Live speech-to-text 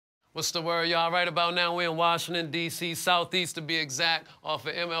What's the word, y'all? Right about now, we're in Washington, D.C., Southeast to be exact, off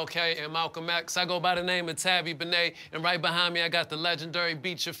of MLK and Malcolm X. I go by the name of Tabi Bonney, and right behind me, I got the legendary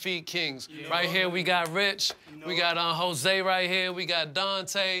Beat Your Feet Kings. Right here, we got Rich, we got Jose right here, we got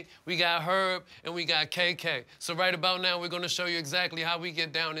Dante, we got Herb, and we got KK. So right about now, we're gonna show you exactly how we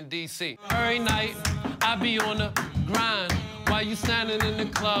get down in D.C. Every night, I be on the grind while you standing in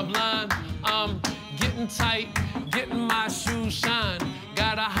the club line. I'm getting tight, getting my shoes shine.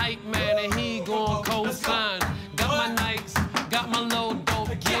 Got a hype man and he gon' co-sign. Got my Nikes, got my low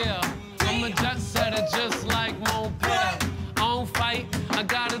dope gear. I'm a jet setter just like Mon Pere. I don't fight, I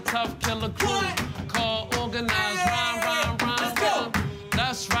got a tough killer crew called Organized. Rhyme.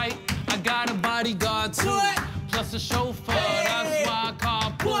 That's right, I got a bodyguard too. Plus a chauffeur, that's why I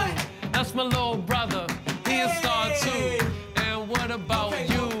carpool. That's my little brother.